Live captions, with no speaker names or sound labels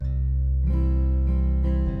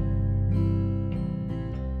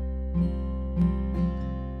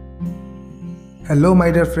Hello,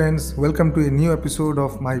 my dear friends. Welcome to a new episode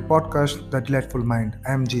of my podcast, The Delightful Mind.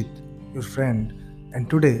 I am Jeet, your friend, and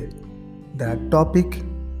today the topic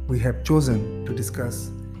we have chosen to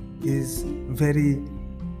discuss is very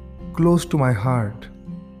close to my heart,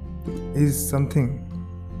 is something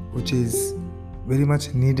which is very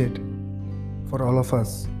much needed for all of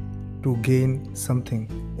us to gain something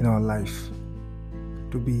in our life,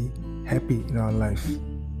 to be happy in our life,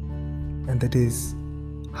 and that is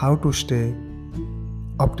how to stay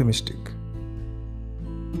optimistic.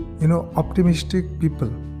 Optimistic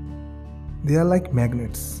people, they are like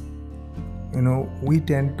magnets. We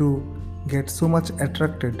tend to get so much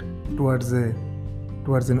attracted towards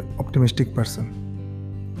an optimistic person.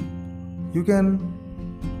 You can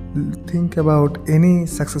think about any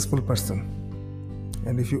successful person,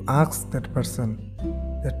 and if you ask that person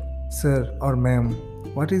that, sir or ma'am,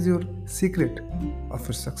 what is your secret of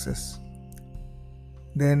your success,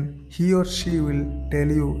 then he or she will tell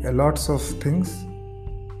you a lots of things,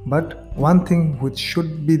 but one thing which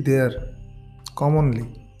should be there commonly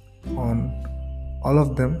on all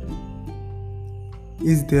of them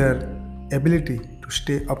is their ability to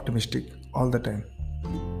stay optimistic all the time.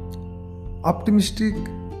 Optimistic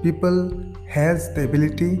people has the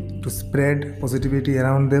ability to spread positivity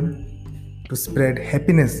around them, to spread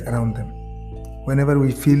happiness around them. Whenever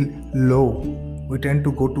we feel low, we tend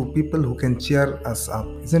to go to people who can cheer us up,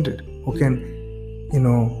 isn't it? Who can,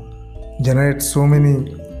 generate so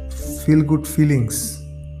many feel-good feelings,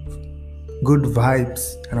 good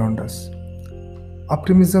vibes around us.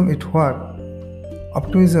 Optimism is what?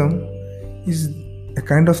 Optimism is a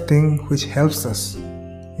kind of thing which helps us,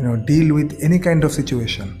 deal with any kind of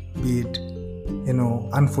situation, be it,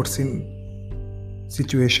 unforeseen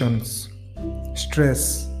situations,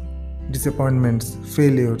 stress, disappointments,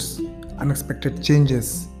 failures, unexpected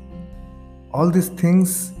changes. All these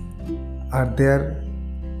things are there,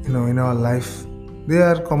 in our life. They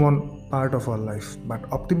are common part of our life. But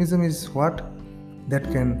optimism is what that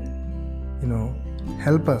can,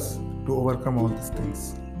 help us to overcome all these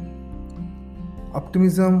things.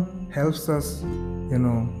 Optimism helps us,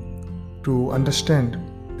 to understand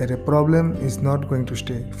that a problem is not going to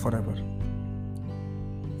stay forever.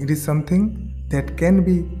 It is something that can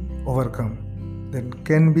be overcome, that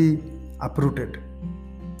can be uprooted.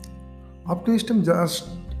 Optimism just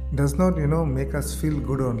does not, make us feel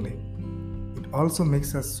good only. It also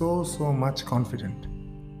makes us so much confident.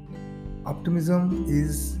 Optimism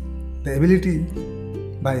is the ability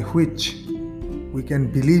by which we can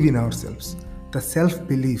believe in ourselves, the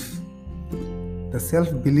self-belief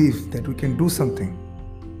that we can do something,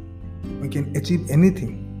 we can achieve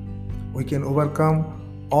anything, we can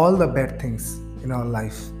overcome all the bad things in our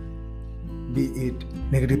life, be it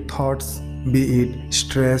negative thoughts, be it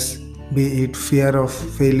stress, be it fear of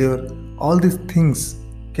failure. All these things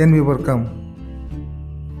can be overcome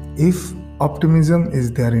if optimism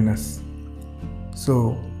is there in us.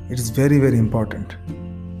 So it is very, very important.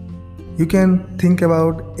 You can think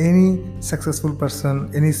about any successful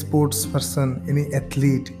person, any sports person, any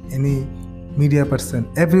athlete, any media person.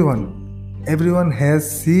 Everyone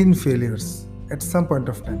has seen failures at some point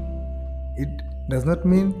of time. It does not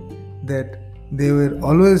mean that they were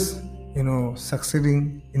always,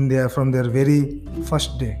 succeeding from their very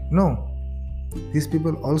first day. No. These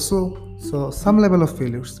people also saw some level of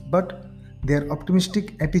failures, but their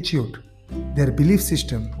optimistic attitude, their belief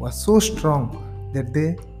system was so strong that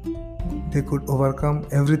they could overcome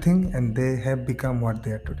everything and they have become what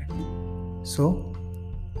they are today. So,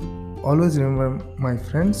 always remember, my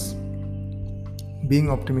friends, being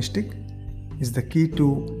optimistic is the key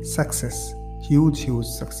to success, huge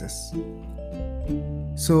success.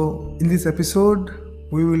 So, in this episode,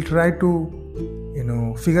 we will try to,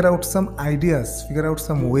 figure out some ideas, figure out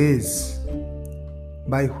some ways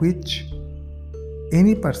by which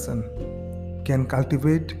any person can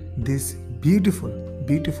cultivate this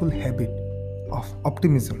beautiful habit of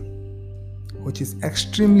optimism, which is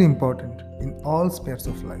extremely important in all spheres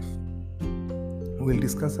of life. We will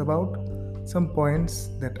discuss about some points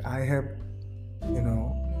that I have,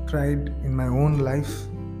 tried in my own life,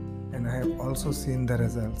 and I have also seen the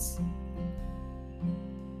results.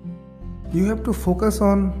 You have to focus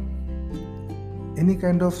on any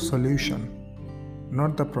kind of solution,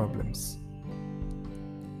 not the problems.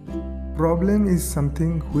 Problem is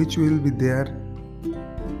something which will be there,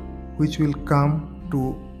 which will come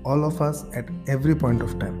to all of us at every point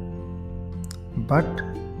of time. But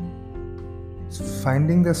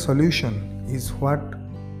finding the solution is what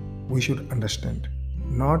we should understand,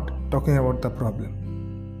 not talking about the problem.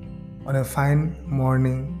 On a fine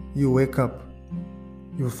morning, you wake up,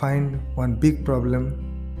 you find one big problem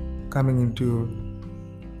coming into your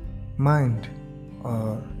mind,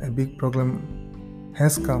 or a big problem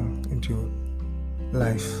has come into your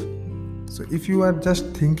life. So if you are just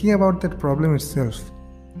thinking about that problem itself,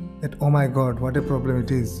 that oh my god, what a problem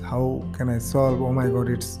it is, how can I solve, oh my god,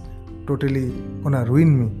 it's totally gonna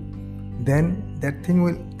ruin me, then that thing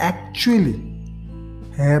will actually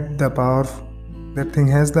have the power, that thing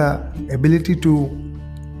has the ability to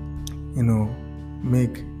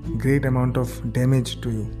make great amount of damage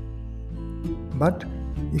to you. But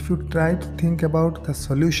if you try to think about the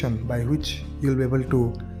solution by which you'll be able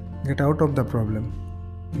to get out of the problem,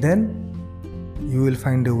 then you will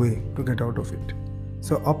find a way to get out of it.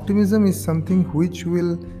 So optimism is something which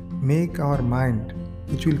will make our mind,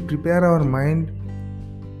 which will prepare our mind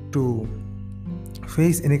to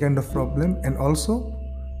face any kind of problem, and also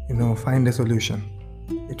find a solution.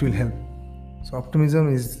 It will help. So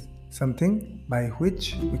optimism is something by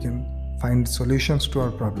which we can find solutions to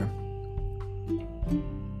our problem.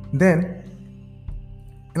 Then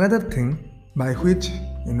another thing by which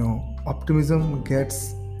optimism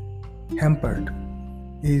gets hampered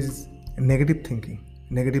is negative thinking,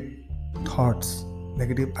 negative thoughts,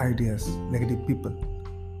 negative ideas, negative people.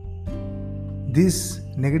 These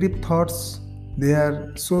negative thoughts, they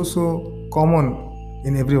are so common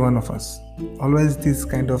in every one of us. Always these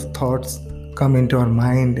kind of thoughts come into our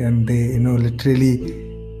mind, and they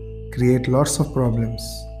literally create lots of problems,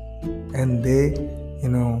 and they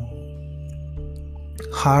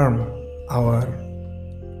harm our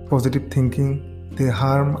positive thinking, they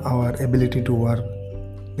harm our ability to work,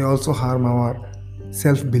 they also harm our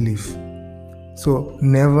self-belief. So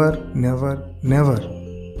never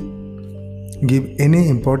give any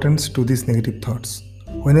importance to these negative thoughts.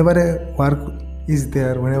 Whenever a work is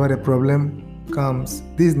there, whenever a problem comes,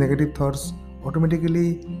 these negative thoughts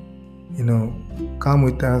automatically come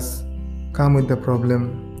with us, come with the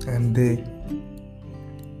problem, and they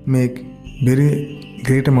make very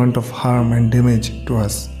great amount of harm and damage to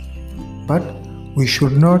us. But we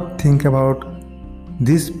should not think about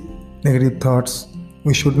these negative thoughts,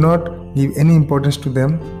 we should not give any importance to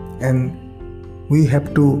them, and we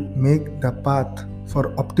have to make the path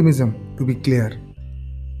for optimism to be clear.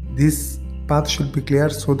 This path should be clear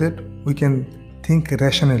so that we can think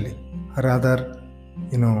rationally, rather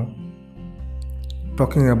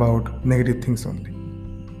talking about negative things only.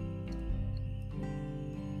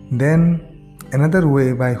 Then another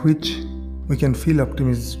way by which we can feel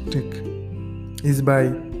optimistic is by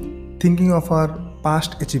thinking of our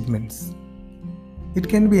past achievements. It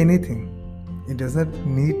can be anything. It does not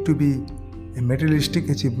need to be a materialistic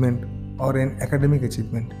achievement or an academic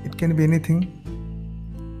achievement. It can be anything.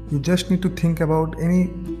 You just need to think about any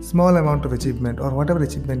small amount of achievement, or whatever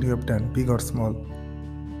achievement you have done, big or small.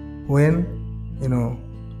 When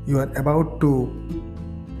you are about to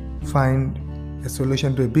find a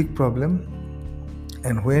solution to a big problem,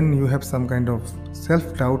 and when you have some kind of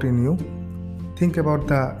self-doubt in you, think about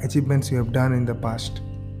the achievements you have done in the past,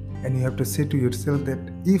 and you have to say to yourself that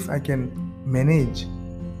if I can manage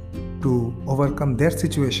to overcome that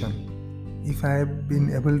situation, if I have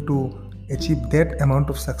been able to achieve that amount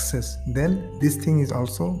of success, then this thing is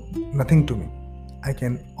also nothing to me. I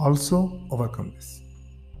can also overcome this.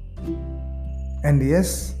 And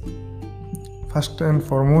yes, first and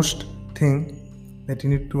foremost thing that you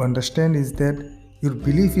need to understand is that your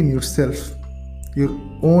belief in yourself, your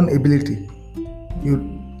own ability, your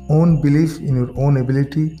own belief in your own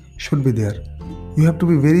ability should be there. You have to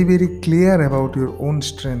be very clear about your own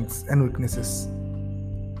strengths and weaknesses.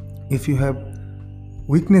 If you have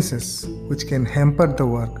weaknesses which can hamper the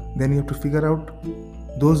work, then you have to figure out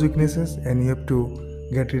those weaknesses and you have to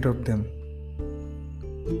get rid of them.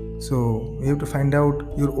 So you have to find out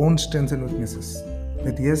your own strengths and weaknesses.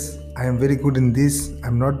 That yes, I am very good in this, I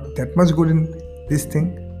am not that much good in this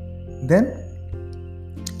thing. Then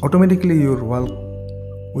automatically your work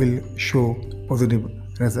will show positive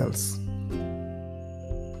results.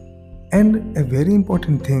 And a very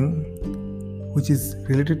important thing which is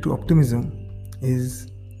related to optimism is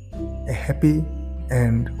a happy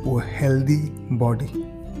and a healthy body.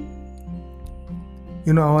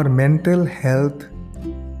 Our mental health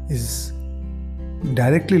is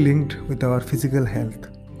directly linked with our physical health.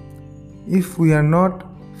 If we are not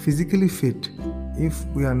physically fit, if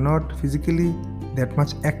we are not physically that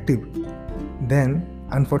much active, then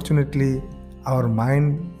unfortunately our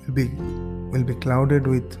mind will be clouded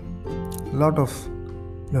with a lot of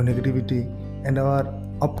negativity, and our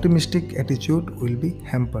optimistic attitude will be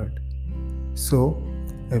hampered. So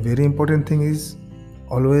a very important thing is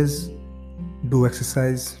always do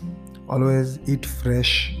exercise, always eat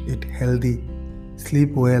fresh, eat healthy,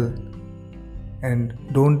 sleep well, and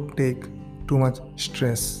don't take too much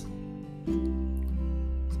stress.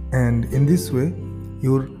 And in this way,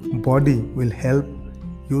 your body will help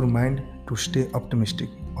your mind to stay optimistic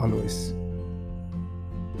always.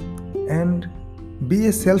 And be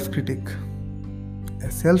a self-critic.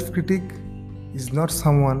 A self-critic is not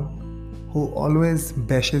someone who always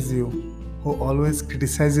bashes you, who always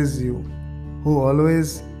criticizes you, who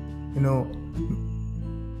always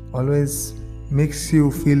makes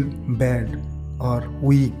you feel bad or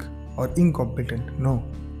weak or incompetent. No.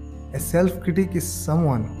 A self-critic is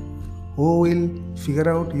someone who will figure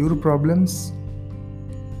out your problems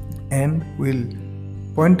and will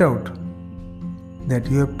point out that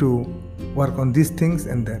you have to work on these things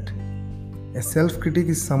and that. A self-critic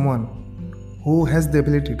is someone who has the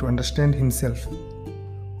ability to understand himself,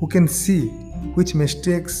 who can see which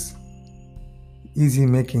mistakes is he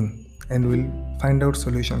making and will find out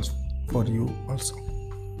solutions for you also.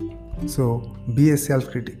 So be a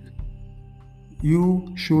self-critic.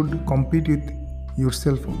 You should compete with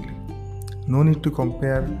yourself only. No need to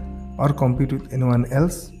compare or compete with anyone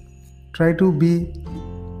else. Try to be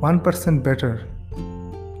 1% better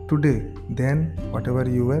today than whatever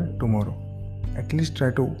you were tomorrow. At least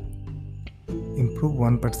try to improve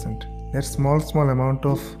 1%. That small amount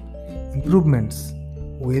of improvements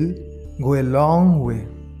will go a long way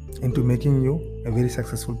into making you a very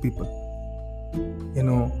successful people.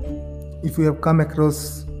 If you have come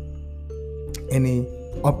across any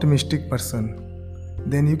optimistic person,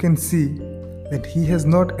 then you can see that he has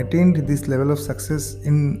not attained this level of success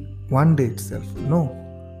in one day itself. No.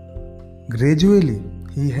 Gradually,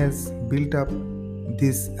 he has built up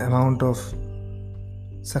this amount of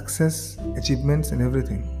success, achievements and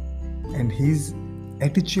everything. And his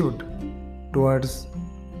attitude towards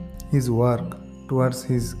his work, towards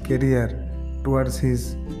his career, towards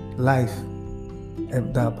his life,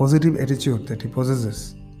 the positive attitude that he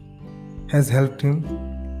possesses has helped him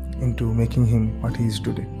into making him what he is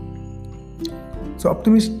today. So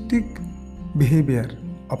optimistic behavior,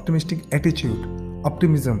 optimistic attitude,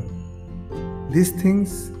 optimism, these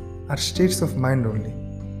things are states of mind only.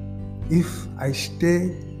 If I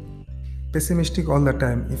stay pessimistic all the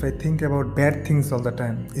time, if I think about bad things all the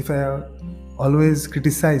time, if I always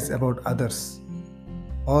criticize about others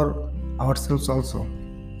or ourselves also,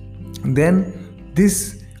 then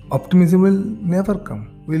this optimism will never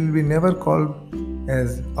come. We will be never called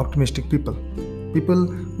as optimistic people.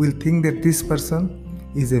 People will think that this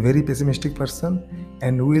person is a very pessimistic person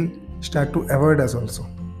and will start to avoid us also.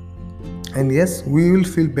 And yes, we will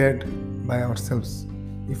feel bad by ourselves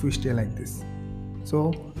if we stay like this.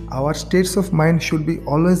 So our states of mind should be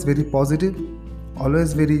always very positive,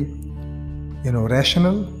 always very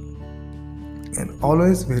rational, and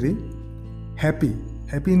always very happy.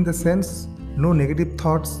 Happy in the sense, no negative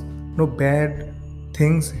thoughts, no bad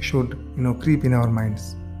things should creep in our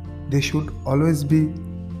minds. They should always be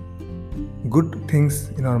good things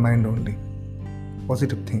in our mind only,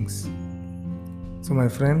 positive things. So my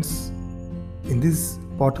friends, in this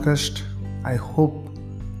podcast, I hope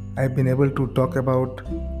I've been able to talk about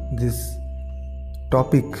this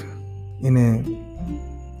topic in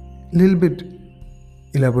a little bit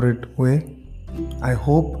elaborate way. I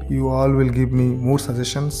hope you all will give me more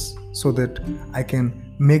suggestions so that I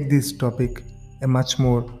can make this topic a much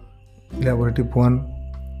more elaborative one,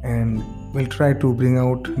 and will try to bring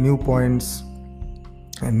out new points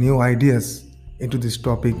and new ideas into this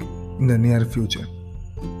topic in the near future.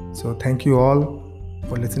 So thank you all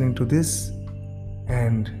for listening to this,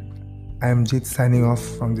 and I am Jeet signing off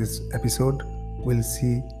from this episode. We'll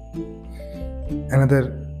see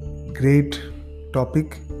another great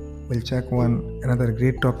topic. We'll check another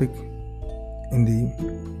great topic in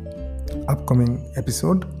the upcoming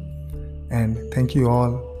episode. And thank you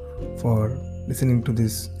all for listening to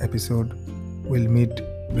this episode. We'll meet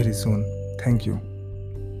very soon. Thank you.